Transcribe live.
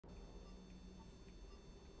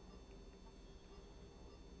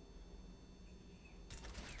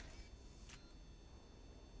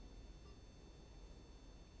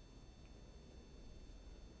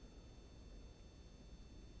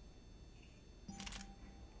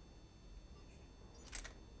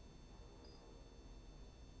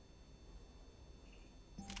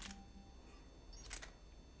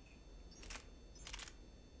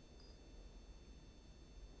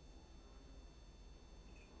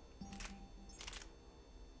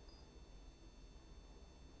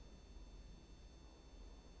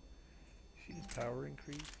Power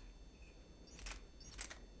increase?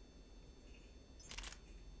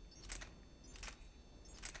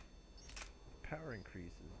 Power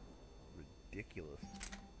increase is ridiculous.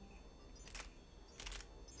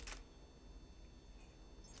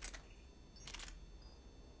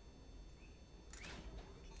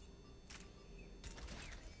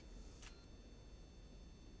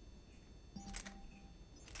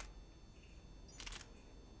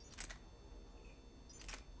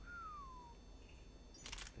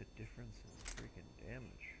 The difference in freaking damage.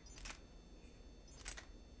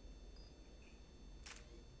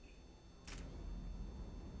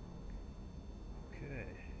 Okay.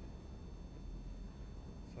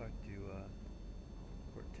 Let's talk to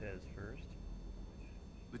Cortez first.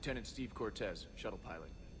 Lieutenant Steve Cortez, shuttle pilot.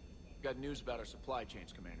 Got news about our supply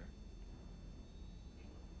chains, Commander.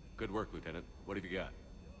 Good work, Lieutenant. What have you got?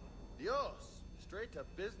 Dios! Straight to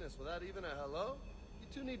business without even a hello? You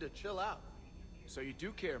two need to chill out. So you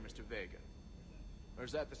do care, Mr. Vega? Or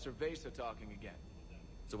is that the Cerveza talking again?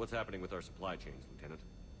 So what's happening with our supply chains, Lieutenant?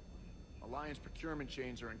 Alliance procurement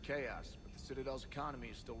chains are in chaos, but the Citadel's economy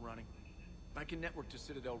is still running. I can network to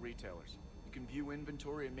Citadel retailers. You can view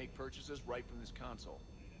inventory and make purchases right from this console.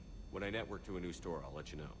 When I network to a new store, I'll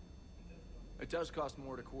let you know. It does cost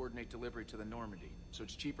more to coordinate delivery to the Normandy, so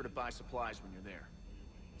it's cheaper to buy supplies when you're there.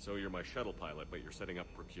 So you're my shuttle pilot, but you're setting up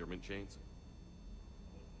procurement chains?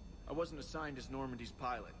 I wasn't assigned as Normandy's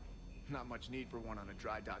pilot. Not much need for one on a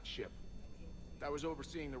dry dock ship. I was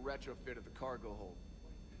overseeing the retrofit of the cargo hold.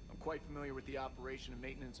 I'm quite familiar with the operation and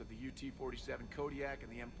maintenance of the UT-47 Kodiak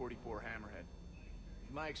and the M44 Hammerhead.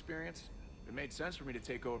 In my experience, it made sense for me to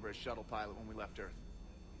take over as shuttle pilot when we left Earth.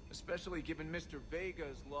 Especially given Mr.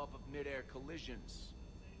 Vega's love of mid-air collisions.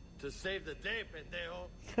 To save the day,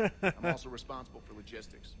 pendejo. I'm also responsible for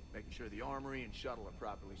logistics, making sure the armory and shuttle are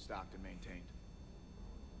properly stocked and maintained.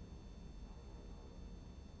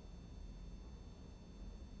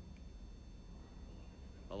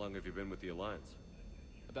 How long have you been with the Alliance?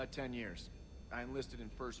 About 10 years. I enlisted in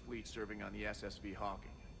First Fleet serving on the SSV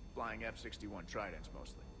Hawking, flying F-61 Tridents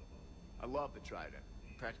mostly. I love the Trident.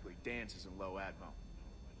 It practically dances in low atmo.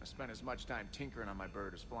 I spent as much time tinkering on my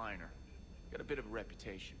bird as flying her. Got a bit of a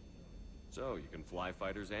reputation. So, you can fly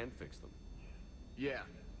fighters and fix them. Yeah,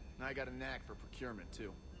 and I got a knack for procurement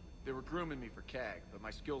too. They were grooming me for CAG, but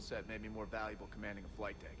my skill set made me more valuable commanding a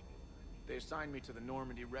flight deck. They assigned me to the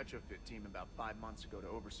Normandy retrofit team about 5 months ago to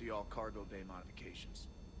oversee all cargo bay modifications.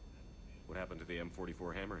 What happened to the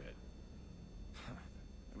M44 Hammerhead?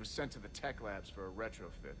 It was sent to the tech labs for a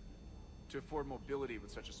retrofit. To afford mobility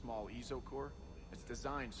with such a small ESO core, its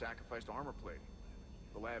design sacrificed armor plating.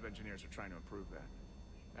 The lab engineers are trying to improve that.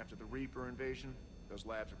 After the Reaper invasion, those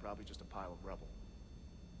labs are probably just a pile of rubble.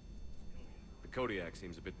 The Kodiak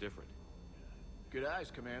seems a bit different. Good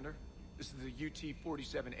eyes, Commander. This is the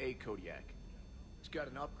UT-47A Kodiak. It's got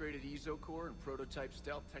an upgraded ESO core and prototype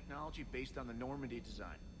stealth technology based on the Normandy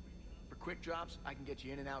design. For quick drops, I can get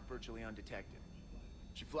you in and out virtually undetected.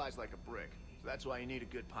 She flies like a brick, so that's why you need a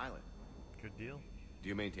good pilot. Good deal. Do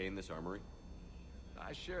you maintain this armory?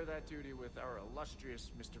 I share that duty with our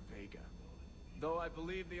illustrious Mr. Vega. Though I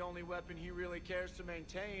believe the only weapon he really cares to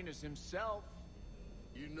maintain is himself.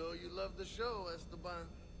 You know you love the show, Esteban.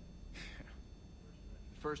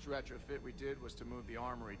 The first retrofit we did was to move the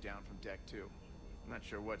armory down from Deck 2. I'm not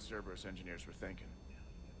sure what Cerberus engineers were thinking.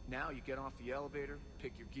 Now you get off the elevator,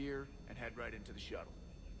 pick your gear, and head right into the shuttle.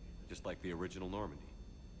 Just like the original Normandy.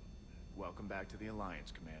 Welcome back to the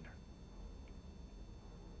Alliance, Commander.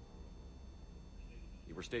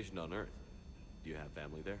 You were stationed on Earth. Do you have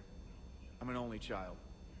family there? I'm an only child.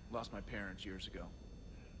 Lost my parents years ago.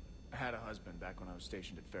 I had a husband back when I was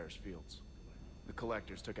stationed at Ferris Fields. The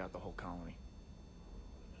collectors took out the whole colony.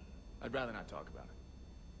 I'd rather not talk about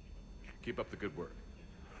it. Keep up the good work.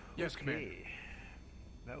 Yes, Commander. Okay.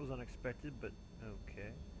 That was unexpected, but okay.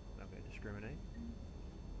 Not gonna discriminate.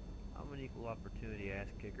 I'm an equal opportunity ass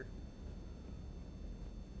kicker.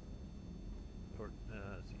 Or,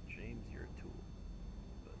 see, James, you're a tool.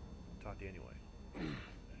 But, talk to you anyway.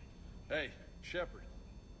 Hey, Shepard.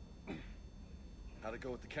 How'd it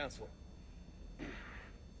go with the council?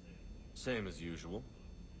 Same as usual.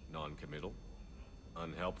 Non-committal.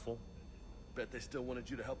 Unhelpful. Bet they still wanted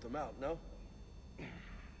you to help them out, no?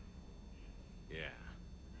 Yeah.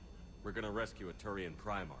 We're gonna rescue a Turian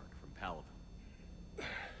Primarch from Palaven.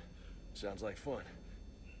 Sounds like fun.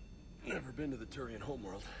 Never been to the Turian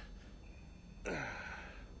homeworld. You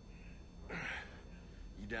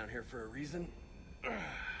down here for a reason?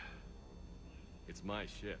 It's my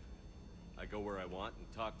ship. I go where I want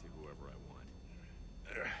and talk to whoever I want.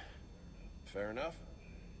 Fair enough.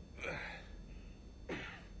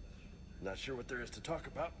 Not sure what there is to talk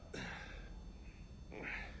about.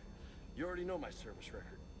 You already know my service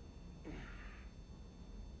record.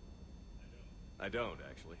 I don't,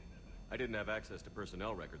 actually. I didn't have access to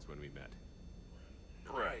personnel records when we met.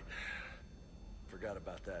 Right. Forgot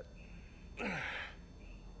about that.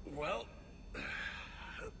 Well...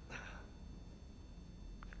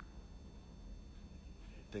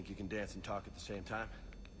 Think you can dance and talk at the same time?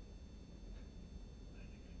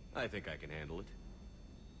 I think I can handle it.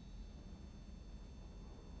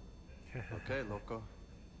 Okay, loco.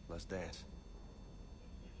 Let's dance.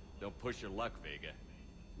 Don't push your luck, Vega.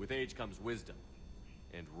 With age comes wisdom.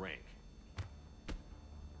 And rank.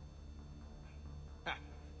 Ha!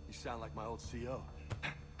 You sound like my old CO.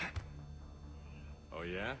 Oh,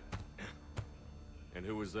 yeah? And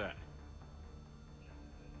who was that?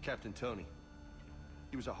 Captain Tony.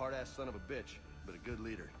 He was a hard-ass son of a bitch, but a good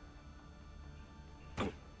leader.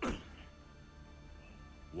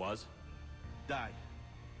 Was? Died.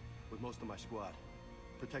 With most of my squad.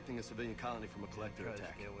 Protecting a civilian colony from a collector Try to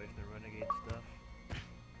attack. stay away from the renegade stuff.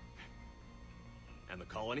 And the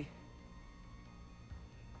colony?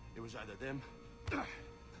 It was either them,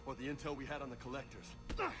 or the intel we had on the collectors.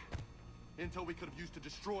 Intel we could have used to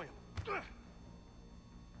destroy them.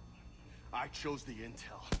 I chose the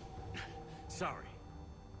intel. Sorry.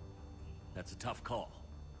 That's a tough call.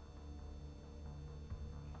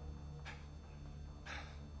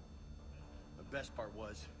 The best part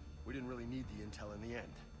was, we didn't really need the intel in the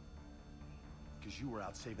end. Because you were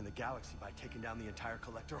out saving the galaxy by taking down the entire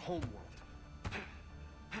collector homeworld.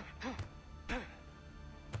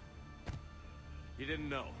 You didn't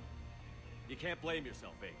know. You can't blame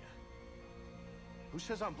yourself, Vega. Who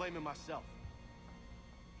says I'm blaming myself?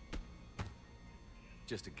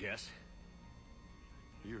 Just a guess.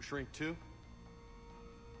 You a shrink too?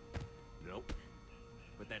 Nope.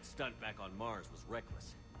 But that stunt back on Mars was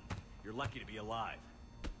reckless. You're lucky to be alive.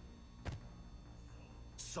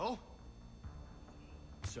 So?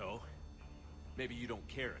 So, maybe you don't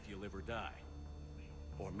care if you live or die.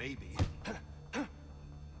 Or maybe...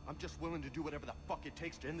 I'm just willing to do whatever the fuck it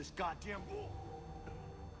takes to end this goddamn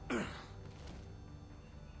war.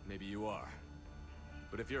 Maybe you are.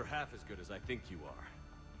 But if you're half as good as I think you are,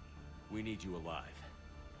 we need you alive.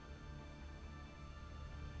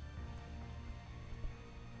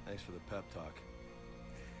 Thanks for the pep talk.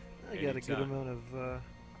 I got a good Anytime. amount of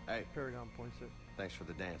Hey, Paragon points there. thanks for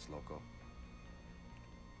the dance, loco.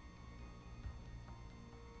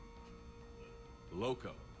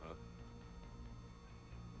 Loco, huh?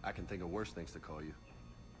 I can think of worse things to call you.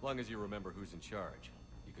 Long as you remember who's in charge,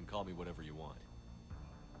 you can call me whatever you want.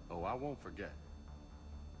 Oh, I won't forget.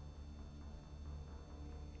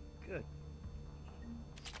 Good.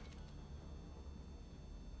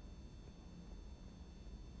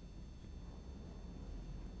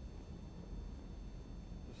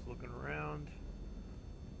 Just looking around.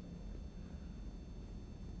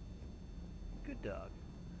 Good dog.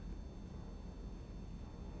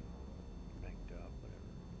 Rank dog, whatever.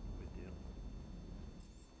 No big deal.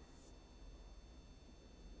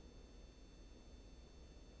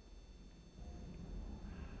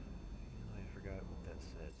 I forgot what that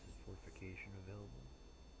says. Is fortification available?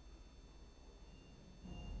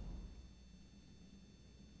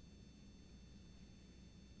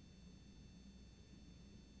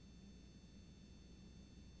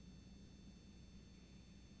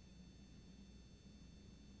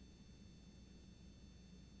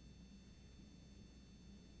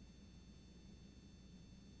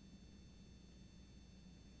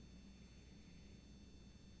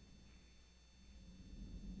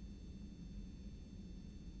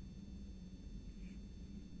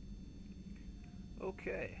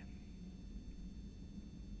 Okay.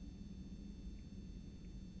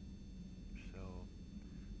 So,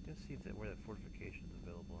 let's see if where that fortification is